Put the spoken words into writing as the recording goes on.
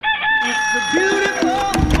Hey,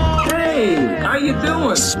 how you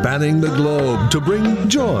doing? Spanning the globe to bring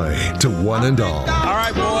joy to one and all. All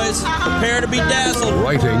right, boys, prepare to be dazzled.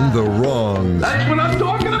 Righting the wrongs. That's what I'm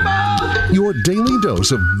talking about. Your daily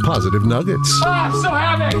dose of positive nuggets. Ah, so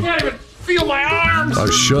happy. I can't even feel my arms. A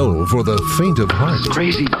show for the faint of heart.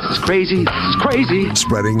 Crazy. It's crazy. It's crazy.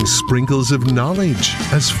 Spreading sprinkles of knowledge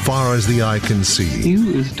as far as the eye can see.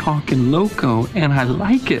 You is talking loco, and I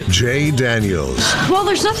like it. Jay Daniels. Well,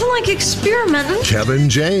 there's nothing like experimenting. Kevin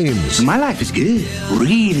James. My life is good.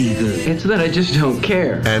 Really good. It's that I just don't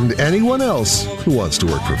care. And anyone else who wants to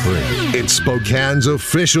work for free. It's Spokane's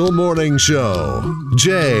official morning show.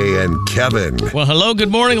 Jay and Kevin. Well, hello,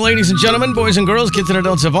 good morning, ladies and gentlemen, boys and girls, kids and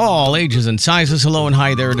adults of all ages and sizes. Hello and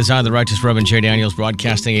hi there. It is I, the Righteous Reverend Jay Daniels,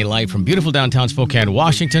 broadcasting a live from beautiful downtown Spokane,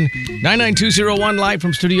 Washington. 99201 live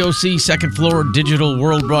from Studio C, second floor, Digital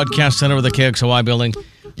World Broadcast Center of the KXOY building.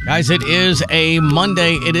 Guys, it is a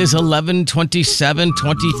Monday. It is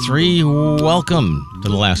 11/27/23. Welcome to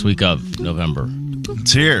the last week of November.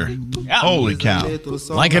 It's here. Yeah. Holy cow.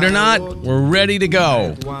 Like it or not, we're ready to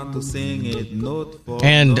go.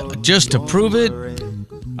 And just to prove it,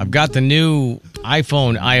 I've got the new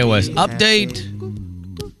iPhone iOS update.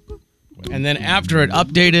 And then after it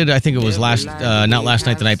updated, I think it was not last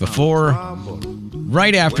night, the night before.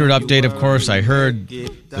 Right after it updated, of course, I heard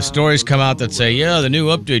the stories come out that say, yeah, the new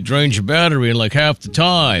update drains your battery in like half the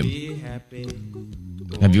time.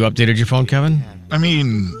 Have you updated your phone, Kevin? I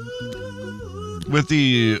mean, with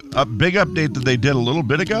the big update that they did a little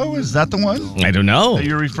bit ago, is that the one I don't know. that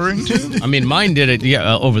you're referring to? I mean, mine did it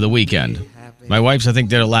over the weekend. My wife's, I think,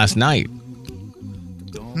 did it last night.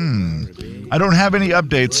 I don't have any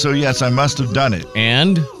updates, so yes, I must have done it.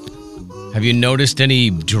 And have you noticed any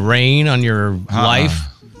drain on your life?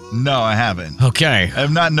 No, I haven't. Okay. I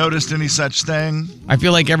have not noticed any such thing. I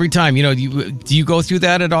feel like every time, do you go through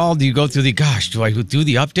that at all? Do you go through do I do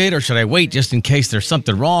the update or should I wait just in case there's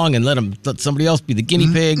something wrong and let somebody else be the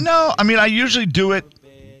guinea pig? No, I mean, I usually do it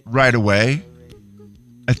right away,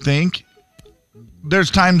 I think.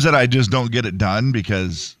 There's times that I just don't get it done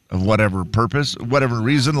because of whatever purpose, whatever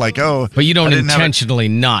reason, like, But you don't intentionally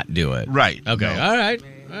not do it. Right. Okay. No. All right.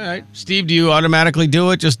 Steve, do you automatically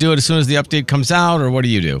do it? Just do it as soon as the update comes out, or what do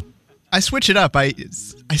you do? I switch it up. I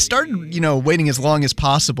started, waiting as long as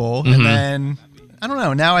possible, and then, I don't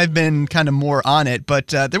know, now I've been kind of more on it, but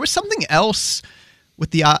there was something else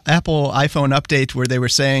with the Apple iPhone update where they were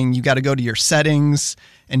saying you got to go to your settings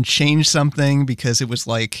and change something because it was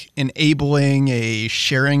like enabling a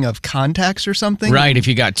sharing of contacts or something. Right, if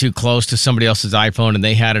you got too close to somebody else's iPhone and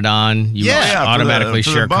they had it on, you must automatically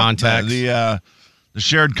share contacts. The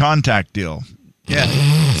shared contact deal. Yeah.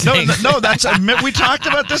 No, that's we talked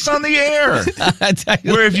about this on the air.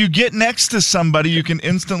 Where if you get next to somebody, you can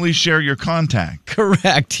instantly share your contact.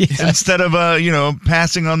 Correct. Yes. Instead of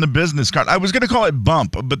passing on the business card. I was going to call it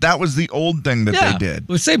bump, but that was the old thing that they did. It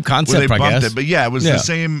was the same concept, where they bumped I guess. it, but yeah, it was the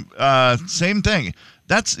same thing.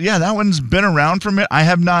 That one's been around for a minute. I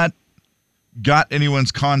have not got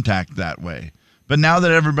anyone's contact that way. But now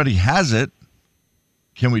that everybody has it,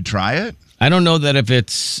 can we try it? I don't know that if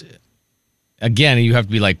it's, again, you have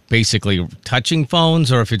to be like basically touching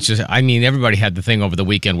phones, or if it's just, everybody had the thing over the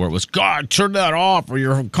weekend where it was, God, turn that off or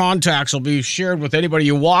your contacts will be shared with anybody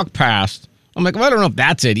you walk past. I'm like, well, I don't know if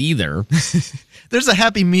that's it either. There's a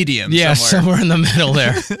happy medium somewhere in the middle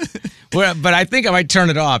there. But I think I might turn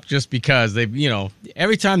it off just because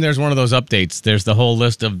every time there's one of those updates, there's the whole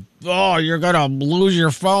list of, you're going to lose your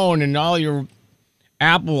phone and all your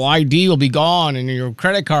Apple ID will be gone and your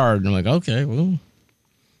credit card. And I'm like, okay, well,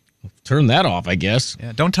 turn that off, I guess.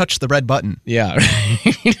 Yeah, don't touch the red button. Yeah.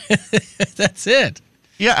 That's it.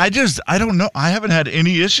 Yeah, I don't know. I haven't had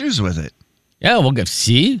any issues with it. Yeah, we'll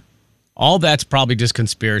see. All that's probably just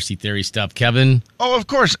conspiracy theory stuff, Kevin. Oh, of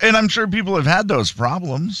course. And I'm sure people have had those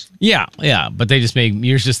problems. Yeah. But they just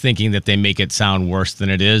you're just thinking that they make it sound worse than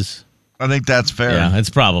it is. I think that's fair. Yeah, it's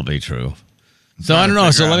probably true. So I don't know.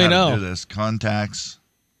 So let me know. Do this. Contacts.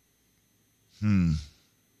 Okay,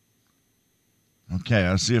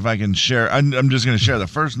 I'll see if I can share. I'm just going to share the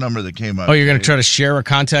first number that came up. Oh, you're going to try to share a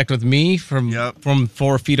contact with me from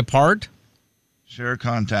 4 feet apart? Share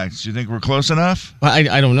contacts. Do you think we're close enough? Well,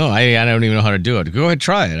 I don't know. I don't even know how to do it. Go ahead,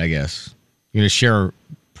 try it, I guess. You're going to share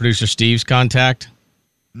producer Steve's contact?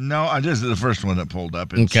 No, I just did the first one that pulled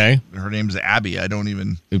up. Okay. Her name's Abby.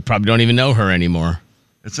 You probably don't even know her anymore.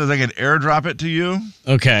 It says I can airdrop it to you.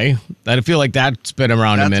 Okay. I feel like that's been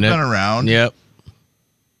around a minute. That's been around. Yep.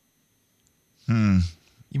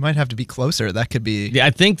 You might have to be closer. That could be. Yeah,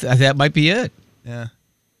 I think that might be it. Yeah.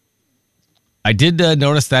 I did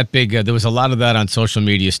notice that big. There was a lot of that on social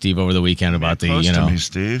media, Steve, over the weekend about the. Close to me,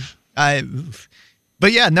 Steve.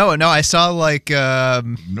 But yeah, no, I saw like,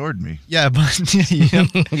 Ignored me. yeah, but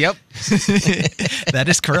Yep. that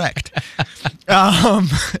is correct.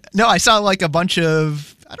 No, I saw like a bunch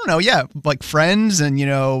of, I don't know, yeah, like friends and,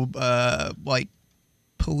 like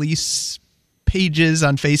police pages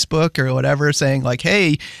on Facebook or whatever saying like,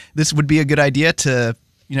 hey, this would be a good idea to,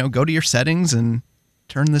 go to your settings and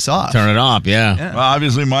turn this off. Turn it off, yeah. Well,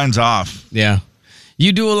 obviously mine's off. Yeah.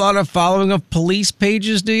 You do a lot of following of police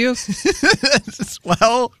pages, do you?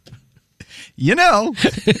 Well,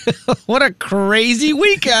 What a crazy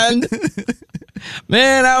weekend.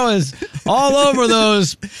 Man, I was all over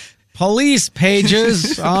those police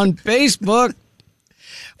pages on Facebook.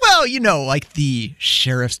 well, like the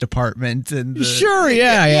sheriff's department and the, Sure,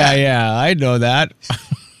 yeah. I know that.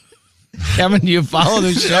 Kevin, do you follow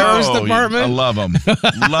the sheriff's I department? love them.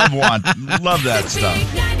 Love that stuff.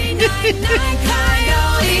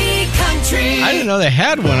 I didn't know they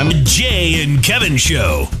had one. I mean, Jay and Kevin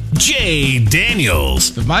Show. Jay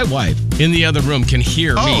Daniels. if my wife in the other room can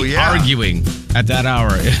hear Oh, me yeah. arguing at that hour,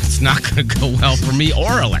 it's not going to go well for me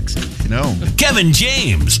or Alexa. No. Kevin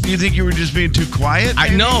James. Do you think you were just being too quiet? I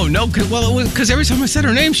maybe? no, well, it was because every time I said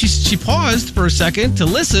her name, she paused for a second to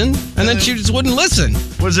listen, and then she just wouldn't listen.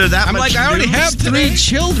 Was there that I'm much like, I already news have today? 3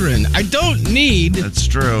 children. I don't need That's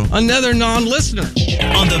true. another non-listener.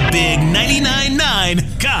 On the big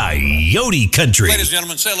 99.9 Coyote Country. Ladies and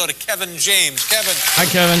gentlemen, say hello to Kevin James. Kevin. Hi,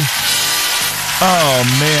 Kevin. Oh,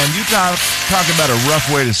 man. You talk about a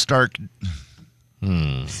rough way to start.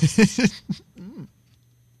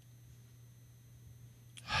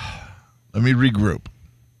 Let me regroup.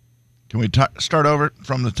 Can we start over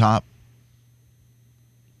from the top?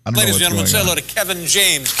 I don't know Ladies and what's gentlemen, say going hello on. to Kevin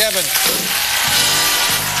James. Kevin.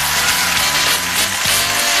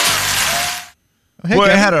 Hey, Boy, I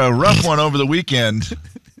Kevin. had a rough one over the weekend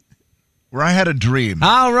where I had a dream.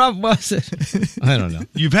 How rough was it? I don't know.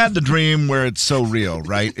 You've had the dream where it's so real,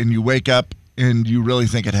 right? And you wake up and you really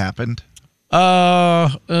think it happened.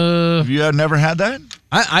 Have you never had that?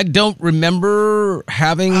 I don't remember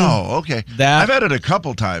having. Oh, okay. That- I've had it a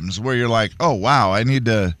couple times where you're like, oh, wow, I need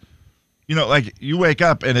to, like you wake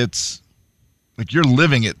up and it's like you're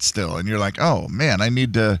living it still. And you're like, oh, man, I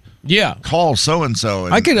need to Yeah. call so-and-so.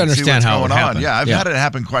 I can and see understand what's how it going would on. happen. Yeah, I've Yeah. had it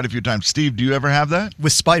happen quite a few times. Steve, do you ever have that?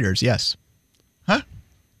 With spiders, yes. Huh?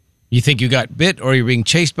 You think you got bit, or you're being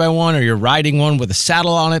chased by one, or you're riding one with a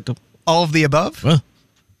saddle on it? All of the above. Huh?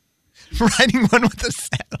 Riding one with a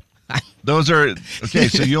saddle. Those are, okay,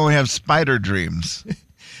 so you only have spider dreams.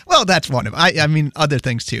 Well, that's one of. I mean, other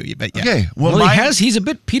things too. But yeah. Okay, Well, mine, he's a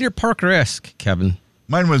bit Peter Parker-esque, Kevin.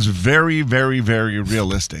 mine was very, very, very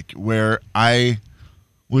realistic, where I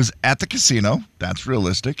was at the casino. That's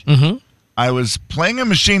realistic. Mm-hmm. I was playing a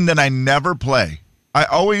machine that I never play. I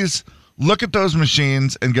always look at those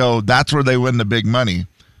machines and go, that's where they win the big money.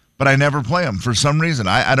 But I never play them for some reason.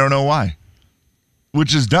 I don't know why.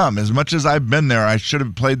 Which is dumb. As much as I've been there, I should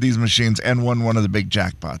have played these machines and won one of the big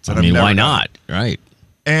jackpots. And I mean, I've never why done not? it. Right.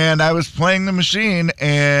 And I was playing the machine,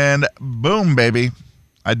 and boom, baby,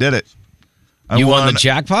 I did it. You won the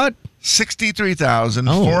jackpot?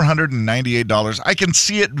 $63,498. I can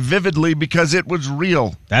see it vividly because it was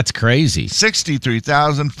real. That's crazy.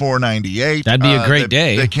 $63,498. That'd be a great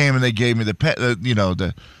day. They came and they gave me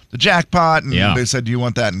the jackpot, and Yeah. they said, "Do you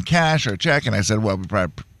want that in cash or a check?" And I said, "Well, we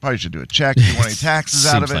probably should do a check. Do you want any taxes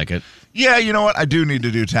out of Seems it?" like it. Yeah, you know what? I do need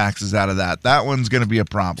to do taxes out of that. That one's going to be a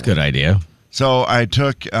problem. Good idea. So I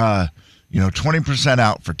took 20%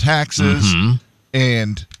 out for taxes Mm-hmm.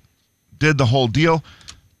 and did the whole deal.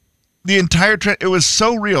 The entire trip, it was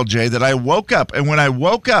so real, Jay, that I woke up. And when I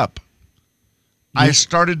woke up, I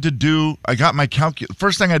started to do, I got my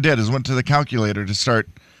first thing I did is went to the calculator to start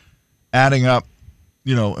adding up,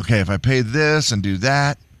 okay, if I pay this and do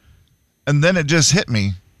that. And then it just hit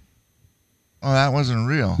me. Oh, that wasn't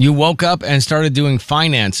real. You woke up and started doing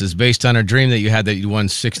finances based on a dream that you had that you won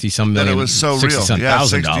 60-some That million. it was so real.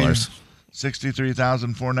 $60,000.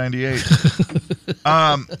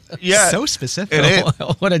 $63,498. Yeah. So specific. And it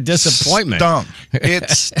What a disappointment. Stunk. It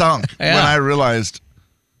stunk Yeah. when I realized,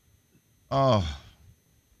 because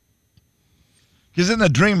in the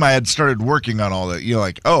dream I had started working on all that.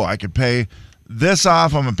 I could pay this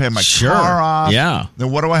off. I'm going to pay my Sure. car off. Yeah.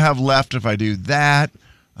 Then what do I have left if I do that?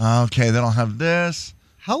 Okay, then I'll have this.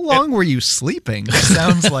 How long were you sleeping? That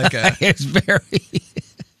sounds like a. It's very.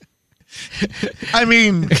 I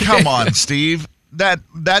mean, come on, Steve. That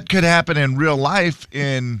could happen in real life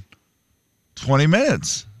in 20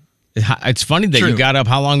 minutes. It's funny that you True. got up.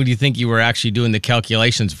 How long do you think you were actually doing the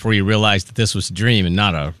calculations before you realized that this was a dream and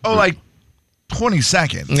not a? Oh, like 20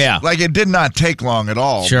 seconds. Yeah. Like it did not take long at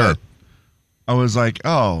all. Sure. But I was like,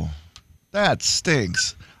 oh, That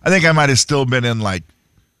stinks. I think I might have still been in like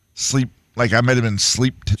sleep. Like I might have been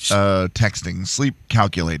texting, sleep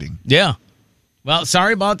calculating. Yeah. Well,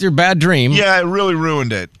 sorry about your bad dream. Yeah, it really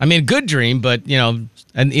ruined it. I mean, good dream, but, and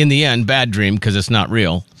in the end, bad dream because it's not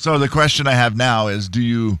real. So the question I have now is,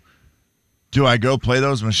 do I go play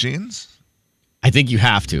those machines? I think you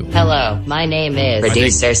have to. Hello, my name is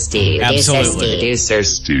Producer Steve. Absolutely. Producer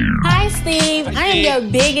Steve. Hi, Steve. I am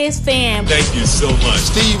your biggest fan. Thank you so much.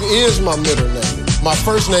 Steve is my middle name. My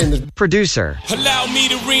first name is Producer. Allow me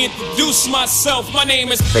to reintroduce myself. My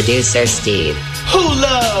name is Producer Steve. Who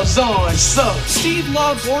loves orange soda? Steve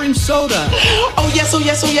loves orange soda. Oh, yes,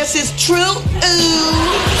 it's true. Ooh.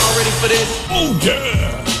 All ready for this? Oh,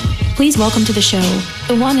 yeah. Please welcome to the show,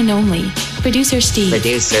 the one and only, Producer Steve.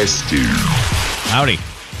 Producer Steve. Howdy.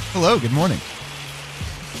 Hello, good morning.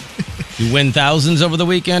 You win thousands over the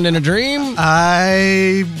weekend in a dream?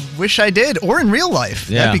 I wish I did, or in real life.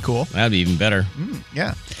 Yeah, that'd be cool. That'd be even better.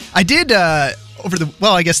 Yeah. I did I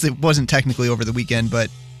guess it wasn't technically over the weekend, but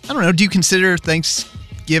I don't know. Do you consider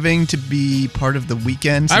Thanksgiving to be part of the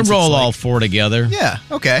weekend? I roll all four together. Yeah,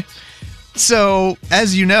 okay. So,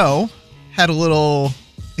 as you know, had a little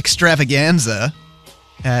extravaganza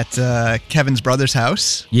at Kevin's brother's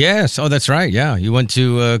house. Yes. Oh, that's right. Yeah. You went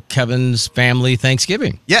to Kevin's family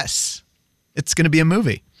Thanksgiving. Yes. It's going to be a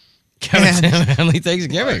movie. Kevin's family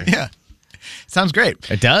Thanksgiving. Yeah. Sounds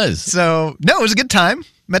great. It does. So, no, it was a good time.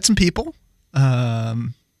 Met some people.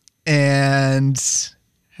 And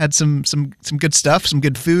had some good stuff, some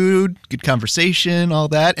good food, good conversation, all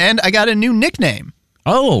that. And I got a new nickname.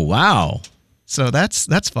 Oh, wow. So that's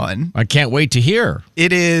fun. I can't wait to hear.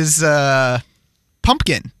 It is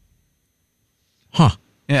Pumpkin. Huh.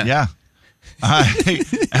 Yeah. I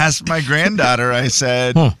asked my granddaughter, I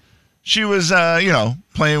said, she was,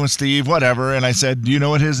 playing with Steve, whatever. And I said, do you know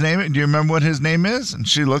what his name is? Do you remember what his name is? And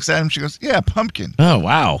she looks at him. She goes, yeah, Pumpkin. Oh,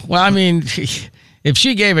 wow. Well, I mean, if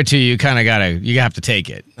she gave it to you, you have to take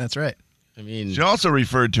it. That's right. I mean, she also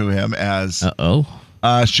referred to him as,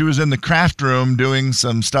 she was in the craft room doing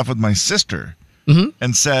some stuff with my sister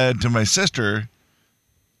and said to my sister,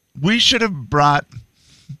 we should have brought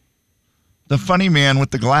the funny man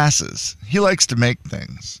with the glasses. He likes to make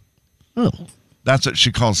things. Oh. That's what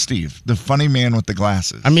she calls Steve, the funny man with the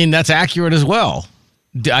glasses. I mean, that's accurate as well.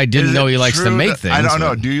 I didn't know he likes to make things. I don't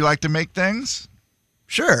know. Do you like to make things?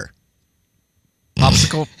 Sure.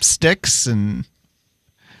 Popsicle sticks and...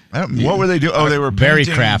 What were they doing? Oh, they were very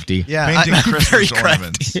painting, crafty. Yeah, painting Christmas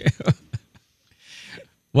ornaments.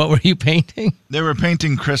 What were you painting? They were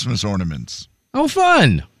painting Christmas ornaments. Oh,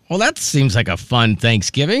 fun. Well, that seems like a fun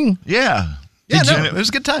Thanksgiving. Yeah. It was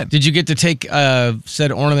a good time. Did you get to take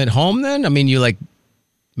said ornament home then? I mean, you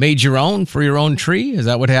made your own for your own tree? Is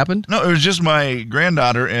that what happened? No, it was just my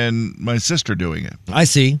granddaughter and my sister doing it. I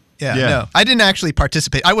see. Yeah. No, I didn't actually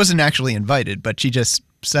participate. I wasn't actually invited, but she just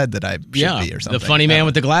said that I should be or something. The funny man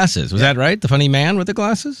with the glasses. Was that right? The funny man with the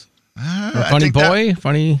glasses? Or funny boy?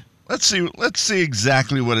 Funny... Let's see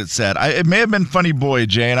exactly what it said. It may have been Funny Boy,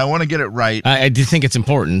 Jay, and I want to get it right. I do think it's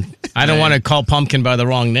important. I don't want to call Pumpkin by the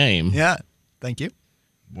wrong name. Yeah. Thank you.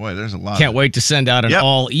 Boy, there's a lot. Can't wait to send out an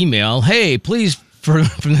all email. Hey, please, from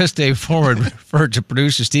this day forward, refer to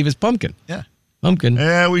producer Steve as Pumpkin. Yeah. Pumpkin.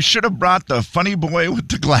 Yeah, we should have brought the funny boy with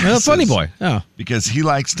the glasses. Funny boy. Yeah. Because he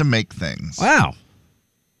likes to make things. Wow.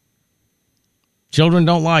 Children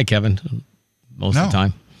don't lie, Kevin. Most of the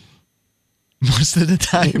time. Most of the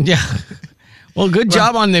time. Yeah. Well, good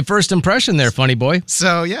job on the first impression there, funny boy.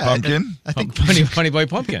 So, yeah. Pumpkin. I think funny boy,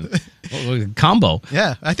 Pumpkin. Combo.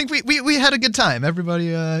 Yeah. I think we had a good time.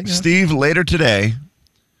 Everybody. Steve, later today,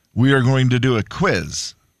 we are going to do a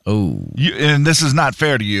quiz. Oh. And this is not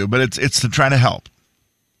fair to you, but it's to try to help.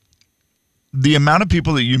 The amount of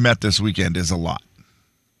people that you met this weekend is a lot.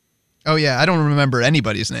 Oh, yeah. I don't remember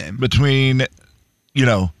anybody's name. Between,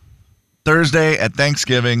 Thursday at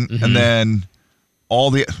Thanksgiving and then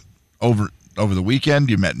all the over the weekend,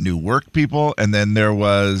 you met new work people, and then there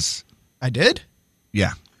was... I did?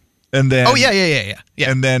 Yeah. And then... Oh, yeah.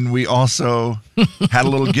 And then we also had a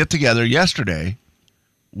little get-together yesterday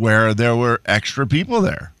where there were extra people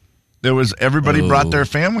there. Everybody brought their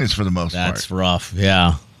families for the most part. That's rough,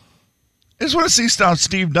 yeah. I just want to see how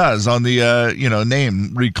Steve does on the,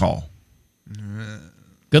 name recall.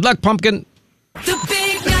 Good luck, Pumpkin. The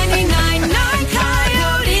big 99.9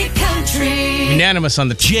 Coyote Country. Unanimous on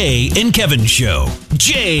the Jay and Kevin Show.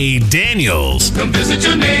 Jay Daniels. Come visit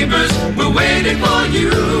your neighbors. We're waiting for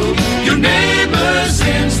you. Your neighbors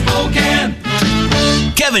in Spokane.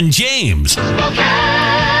 Kevin James. Spokane.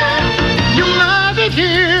 You love it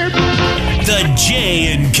here. The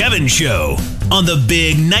Jay and Kevin Show. on the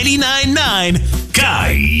Big 99.9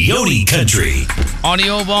 Coyote Country.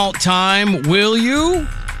 Audio Vault time, will you?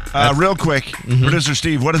 Real quick, Producer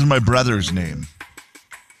Steve, what is my brother's name?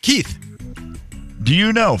 Keith. Do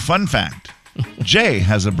you know, fun fact, Jay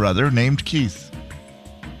has a brother named Keith.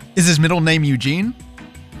 Is his middle name Eugene?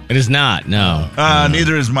 It is not, no.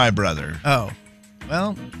 Neither is my brother. Oh.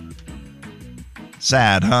 Well,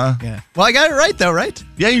 sad, huh? yeah. Well, I got it right, though, right?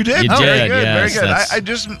 Yeah, you did. You Very did, good, yes, very good. that's- I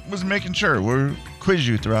just was making sure. We'll quiz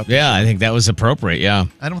you throughout the Yeah, I think that was appropriate, yeah.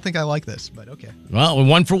 I don't think I like this, but okay. Well, we're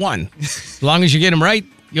 1 for 1. As long as you get them right,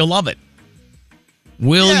 you'll love it.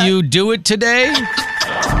 Will you do it today?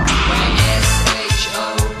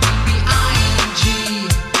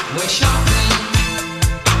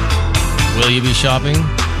 Will you be shopping?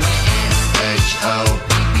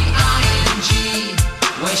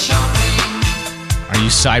 Are you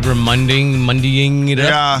Cyber Mondaying it up?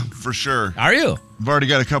 Yeah, for sure. Are you? I've already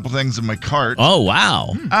got a couple things in my cart. Oh,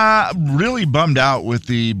 wow. Really bummed out with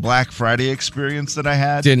the Black Friday experience that I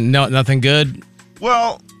had. Nothing good?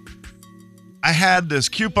 Well, I had this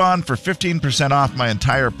coupon for 15% off my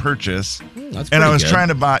entire purchase. That's and I was pretty good. trying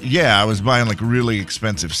to buy, I was buying like really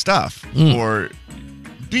expensive stuff or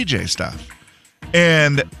DJ stuff.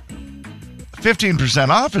 And 15%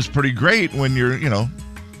 off is pretty great when you're,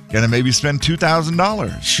 going to maybe spend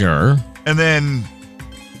 $2,000. Sure. And then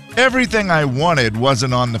everything I wanted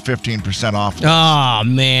wasn't on the 15% off list. Oh,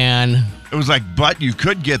 man. It was like, but you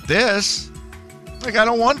could get this. Like, I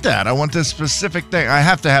don't want that. I want this specific thing. I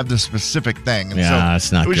have to have this specific thing. And Yeah,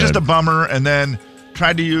 that's not It was good. just a bummer. And then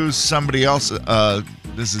tried to use somebody else.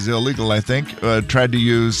 This is illegal, I think. Tried to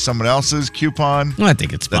use someone else's coupon. I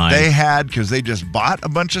think it's that fine. they had because they just bought a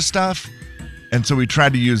bunch of stuff. And so we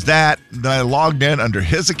tried to use that. Then I logged in under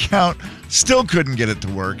his account. Still couldn't get it to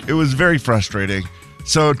work. It was very frustrating.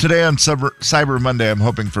 So today on Cyber Monday, I'm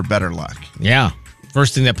hoping for better luck. Yeah.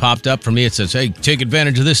 First thing that popped up for me, it says, hey, take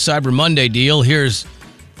advantage of this Cyber Monday deal. Here's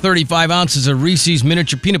 35 ounces of Reese's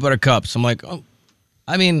miniature peanut butter cups. I'm like, oh,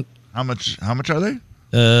 I mean. How much are they?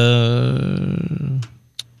 10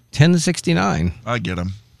 to 69. I get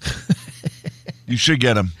them. You should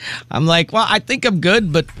get them. I'm like, well, I think I'm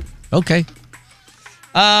good, but okay.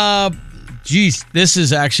 Geez, this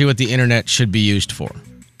is actually what the internet should be used for.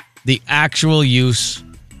 The actual use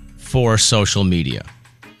for social media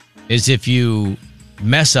is if you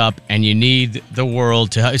mess up and you need the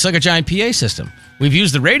world to help. It's like a giant PA system. We've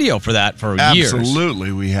used the radio for that for years.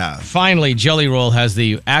 Absolutely, we have. Finally, Jelly Roll has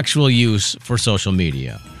the actual use for social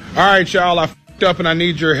media. All right, y'all, I f***ed up and I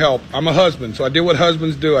need your help. I'm a husband, so I did what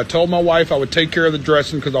husbands do. I told my wife I would take care of the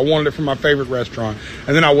dressing because I wanted it from my favorite restaurant.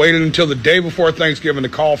 And then I waited until the day before Thanksgiving to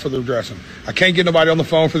call for the dressing. I can't get nobody on the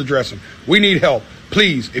phone for the dressing. We need help.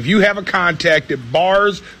 Please, if you have a contact at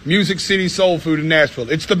Bars Music City Soul Food in Nashville,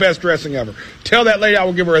 it's the best dressing ever. Tell that lady I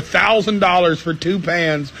will give her $1,000 for 2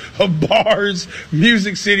 pans of Bars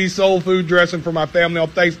Music City Soul Food dressing for my family on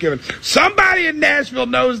Thanksgiving. Somebody in Nashville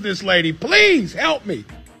knows this lady. Please help me.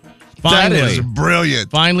 Finally, that is brilliant.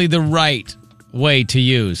 Finally, the right way to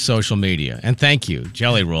use social media. And thank you,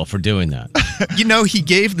 Jelly Roll, for doing that. He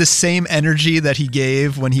gave the same energy that he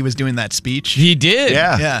gave when he was doing that speech. He did.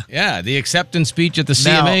 Yeah. Yeah, the acceptance speech at the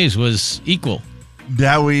CMAs was equal.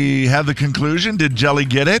 Now we have the conclusion. Did Jelly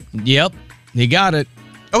get it? Yep, he got it.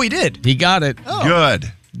 Oh, he did? He got it. Oh. Good.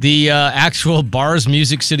 The actual Bars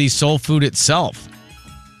Music City Soul Food itself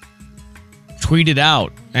tweeted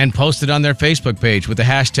out and posted on their Facebook page with the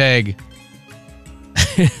hashtag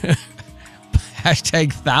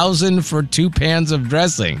hashtag 1,000 for 2 pans of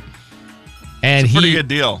dressing. And it's a pretty good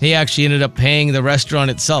deal. He actually ended up paying the restaurant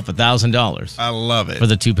itself $1,000. I love it. For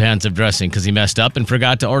the 2 pans of dressing because he messed up and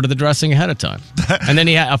forgot to order the dressing ahead of time. And then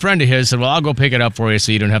a friend of his said, well, I'll go pick it up for you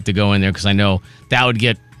so you don't have to go in there because I know that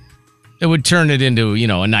would turn it into,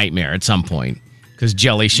 a nightmare at some point because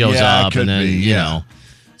Jelly shows up and then,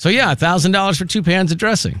 So, yeah, $1,000 for 2 pans of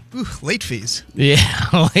dressing. Ooh, late fees. Yeah,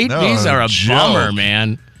 late fees are a joke. bummer,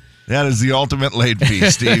 man. That is the ultimate late fee,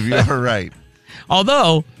 Steve. You're right.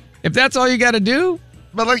 Although, if that's all you got to do.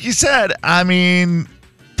 But like you said, I mean,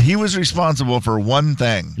 he was responsible for one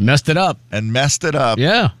thing. Messed it up.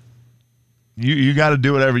 Yeah. You got to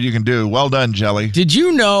do whatever you can do. Well done, Jelly. Did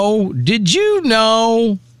you know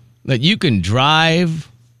that you can drive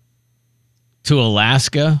to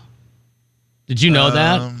Alaska? Did you know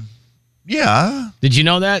that? Yeah. Did you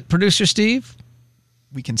know that, Producer Steve?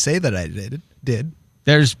 We can say that I did.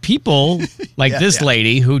 There's people like this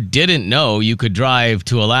lady who didn't know you could drive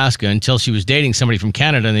to Alaska until she was dating somebody from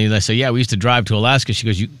Canada. And they said, yeah, we used to drive to Alaska. She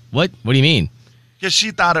goes, what? What do you mean? Because she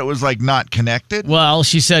thought it was like not connected. Well,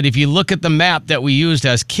 she said, if you look at the map that we used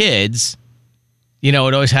as kids, it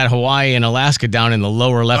always had Hawaii and Alaska down in the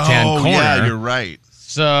lower left-hand corner. Yeah, you're right.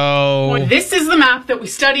 So this is the map that we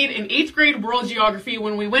studied in 8th grade world geography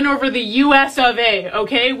when we went over the US of A,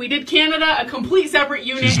 okay? We did Canada, a complete separate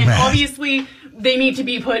unit, and obviously they need to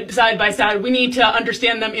be put side by side. We need to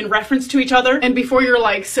understand them in reference to each other. And before you're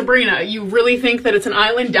like, Sabrina, you really think that it's an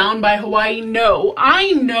island down by Hawaii? No.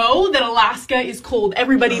 I know that Alaska is cold.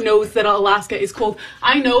 Everybody knows that Alaska is cold.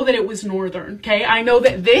 I know that it was northern, okay? I know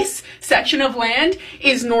that this section of land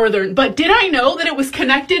is northern. But did I know that it was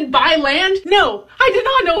connected by land? No, I did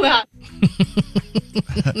not know that.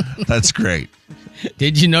 That's great.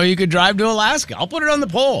 Did you know you could drive to Alaska? I'll put it on the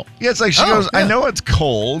poll. Yeah, it's like she goes, I know it's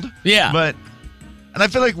cold. Yeah. And I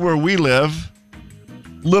feel like where we live, a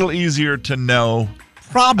little easier to know.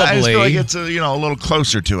 Probably. I just feel like it's a little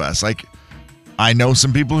closer to us. Like, I know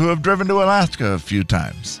some people who have driven to Alaska a few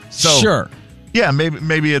times. So, sure. Yeah,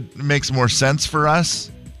 maybe it makes more sense for us.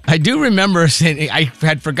 I do remember saying, I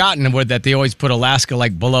had forgotten that they always put Alaska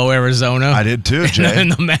like below Arizona. I did too, Jay. In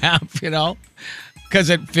the map, because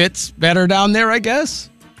it fits better down there, I guess.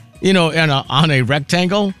 On a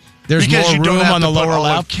rectangle, there's because more you room don't have on to the put lower all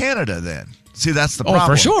left. Of Canada, then. See, that's the problem. Oh,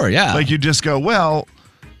 for sure, yeah. Like you just go, well,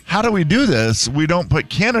 how do we do this? We don't put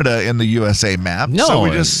Canada in the USA map, so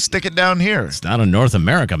we just stick it down here. It's not a North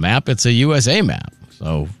America map; it's a USA map.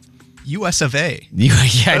 So. US of A. Yeah,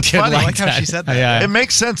 That's I did funny. like I like how that. she said that. Yeah. It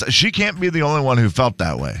makes sense. She can't be the only one who felt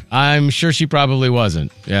that way. I'm sure she probably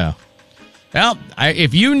wasn't. Yeah. Well,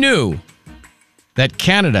 if you knew that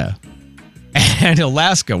Canada and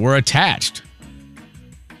Alaska were attached,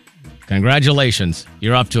 congratulations.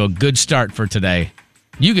 You're off to a good start for today.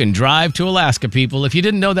 You can drive to Alaska, people. If you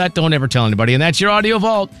didn't know that, don't ever tell anybody. And that's your Audio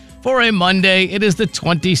Vault for a Monday. It is the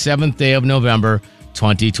 27th day of November,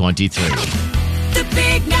 2023. The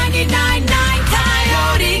big 99.9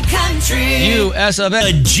 Coyote Country. US of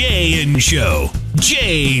A. The Jay and Show.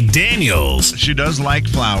 Jay Daniels. She does like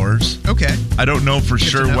flowers. Okay. I don't know for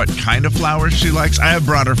sure what kind of flowers she likes. I have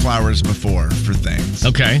brought her flowers before for things.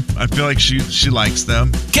 Okay. I feel like she likes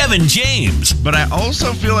them. Kevin James. But I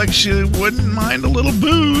also feel like she wouldn't mind a little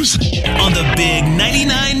booze. On the big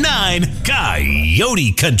 99.9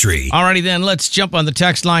 Coyote Country. Alrighty then, let's jump on the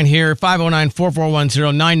text line here,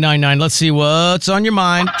 509-441-0999. Let's see what's on your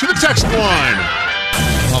mind. To the text line.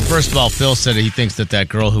 Well, first of all, Phil said he thinks that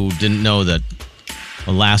girl who didn't know that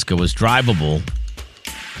Alaska was drivable,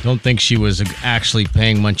 don't think she was actually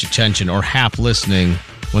paying much attention or half listening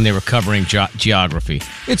when they were covering geography.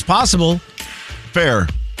 It's possible. Fair.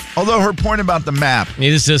 Although her point about the map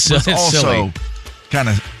is was also silly. kind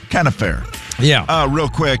of fair. Yeah. Real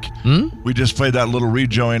quick, we just played that little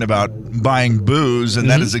rejoin about buying booze, and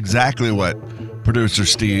that is exactly what producer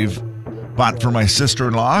Steve bought for my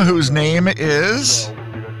sister-in-law, whose name is...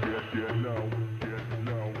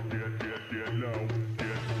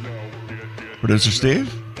 Producer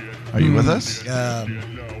Steve, are you with us?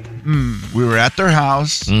 We were at their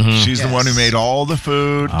house. She's the one who made all the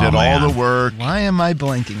food, did all the work. Why am I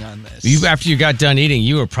blanking on this? After you got done eating,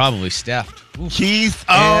 you were probably stuffed. Keith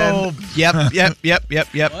yep.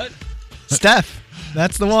 What? Steph.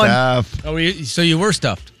 That's the one. Steph. Oh, so you were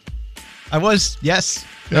stuffed. I was, yes.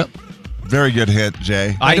 Yep. Very good hit,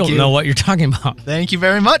 Jay. I don't know what you're talking about. Thank you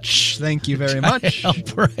very much. Thank you very much. Help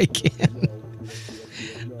where I can.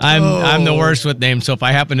 I'm the worst with names, so if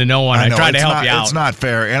I happen to know one, I try to help you out. It's not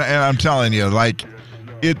fair, and I'm telling you, I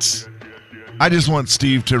just want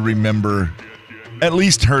Steve to remember at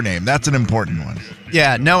least her name. That's an important one.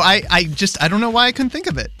 Yeah, no, I don't know why I couldn't think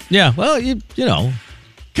of it. Yeah, well, you know.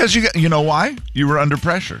 Because you know why? You were under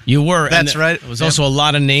pressure. You were. That's right. There was also a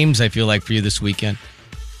lot of names, I feel like, for you this weekend.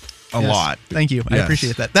 A lot. Thank you. I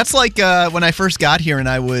appreciate that. That's like when I first got here and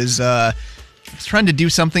I was trying to do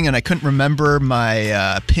something and I couldn't remember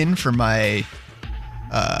my PIN for my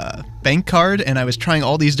bank card, and I was trying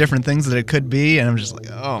all these different things that it could be, and I'm just like,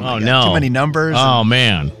 oh my God, no. too many numbers. Oh,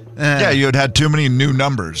 man. Yeah, you had too many new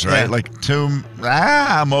numbers, right?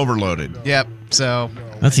 Yeah. I'm overloaded. Yep. So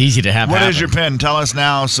that's easy to have. What is your PIN? Tell us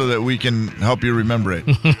now so that we can help you remember it.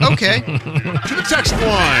 Okay. To the text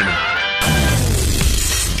line.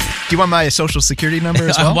 Do you want my social security number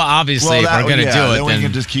as well? Well, obviously, if we're going to do it, then we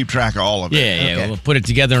can just keep track of all of it. Yeah, Okay. we'll put it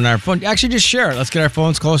together on our phone. Actually, just share it. Let's get our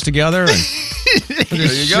phones close together and There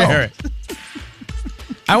you go. share it.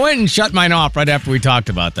 I went and shut mine off right after we talked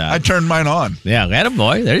about that. I turned mine on. Yeah,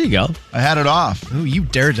 attaboy. There you go. I had it off. Ooh, you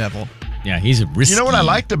daredevil. Yeah, he's a risky. You know what I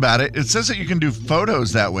liked about it? It says that you can do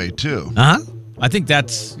photos that way, too. Uh-huh. I think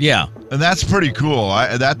that's, yeah. And that's pretty cool.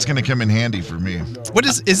 That's going to come in handy for me. What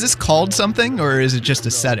is this called something, or is it just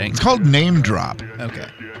a setting? It's called Name Drop. Okay.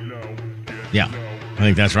 Yeah, I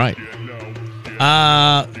think that's right.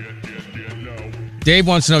 Dave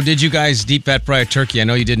wants to know, did you guys deep fat fry a turkey? I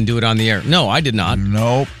know you didn't do it on the air. No, I did not.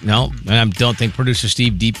 Nope. No, and I don't think producer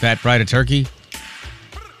Steve deep fat fried a turkey.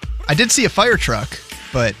 I did see a fire truck,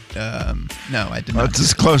 but no, I did not. That's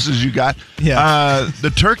as close as you got. Yeah.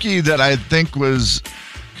 The turkey that I think was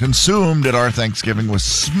consumed at our Thanksgiving was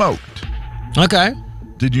smoked. Okay.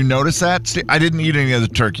 Did you notice that, Steve? I didn't eat any of the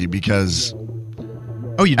turkey because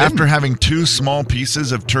you didn't? After having 2 small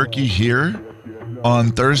pieces of turkey here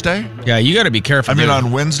on Thursday. Yeah, you got to be careful. I mean,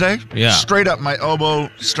 on Wednesday. Yeah. Straight up, my elbow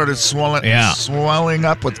started swelling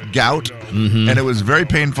up with gout, Mm-hmm. and it was very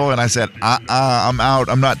painful. And I said, I'm out.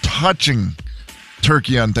 I'm not touching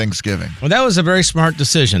turkey on Thanksgiving. Well, that was a very smart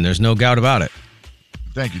decision. There's no doubt about it.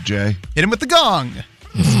 Thank you, Jay. Hit him with the gong.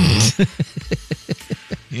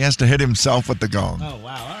 He has to hit himself with the gong. Oh,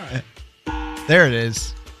 wow. All right. There it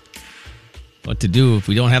is. What to do if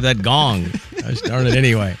we don't have that gong? I started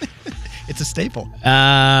anyway. It's a staple.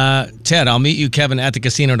 Ted, I'll meet you, Kevin, at the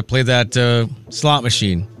casino to play that slot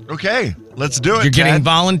machine. Okay, let's do it. You're getting Ted.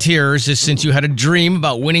 volunteers. Since you had a dream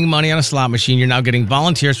about winning money on a slot machine, you're now getting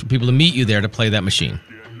volunteers for people to meet you there to play that machine.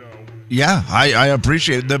 Yeah, I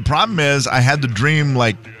appreciate it. The problem is I had the dream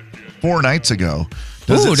like 4 nights ago.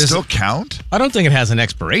 Does it still count? I don't think it has an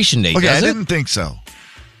expiration date, Okay, does I it? didn't think so.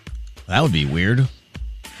 That would be weird.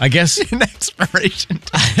 I guess an expiration.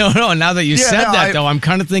 I don't know. Now that you said that, though, I'm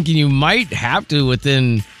kind of thinking you might have to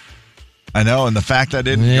within. I know, and the fact I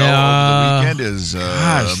didn't go over the weekend is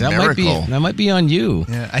gosh, a miracle. That might be on you.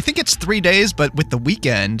 Yeah, I think it's 3 days, but with the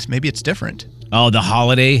weekend, maybe it's different. Oh, the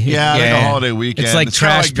holiday. Yeah, like a holiday weekend. It's like It's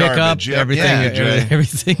trash kinda like pickup. garbage. Yep. Everything, Yeah, Jay.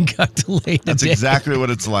 everything got delayed. That's exactly what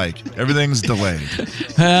it's like. Everything's delayed.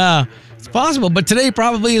 It's possible, but today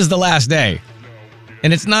probably is the last day.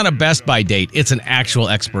 And it's not a Best Buy date. It's an actual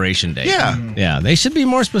expiration date. Yeah. Yeah, they should be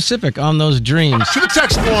more specific on those dreams. To the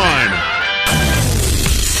text line.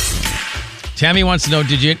 Tammy wants to know,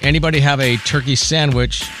 did anybody have a turkey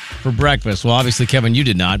sandwich for breakfast? Well, obviously, Kevin, you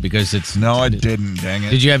did not because it's... No, I didn't, dang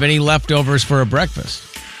it. Did you have any leftovers for a breakfast?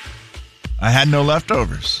 I had no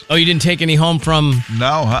leftovers. Oh, you didn't take any home from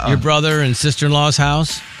your brother and sister-in-law's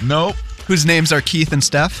house? Nope. Whose names are Keith and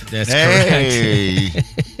Steph? That's correct.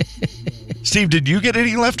 Steve, did you get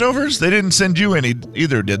any leftovers? They didn't send you any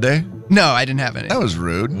either, did they? No, I didn't have any. That was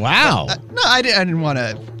rude. Wow. No, I didn't want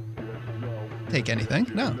to take anything.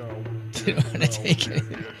 No. Didn't want to take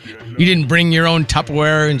anything. You didn't bring your own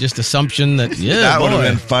Tupperware and just assumption that, that would have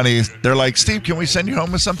been funny. They're like, Steve, can we send you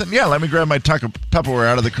home with something? Yeah, let me grab my Tupperware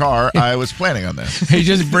out of the car. I was planning on this. He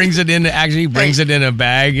just brings it in, it in a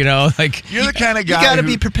bag, like. You're the kind of guy you got to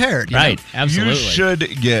be prepared. Right, absolutely. You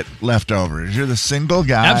should get leftovers. You're the single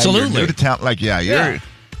guy. Absolutely. You're new to town. Like, I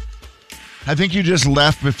think you just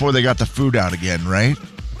left before they got the food out again, right?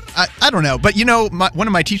 I don't know. But, one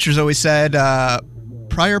of my teachers always said,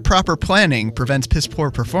 prior proper planning prevents piss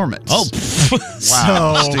poor performance. Oh,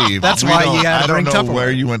 wow, so Steve. That's why you got to bring Tupperware. I don't know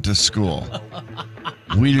where you went to school.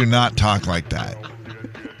 We do not talk like that.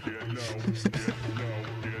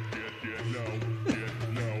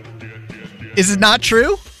 Is it not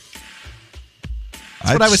true?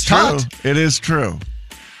 That's what I was taught. It is true.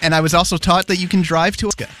 And I was also taught that you can drive to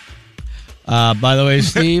Alaska. By the way,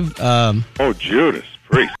 Steve. Oh, Judas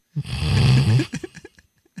Priest.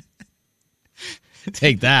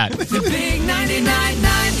 Take that. The big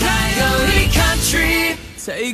 99.9 Coyote Country. Say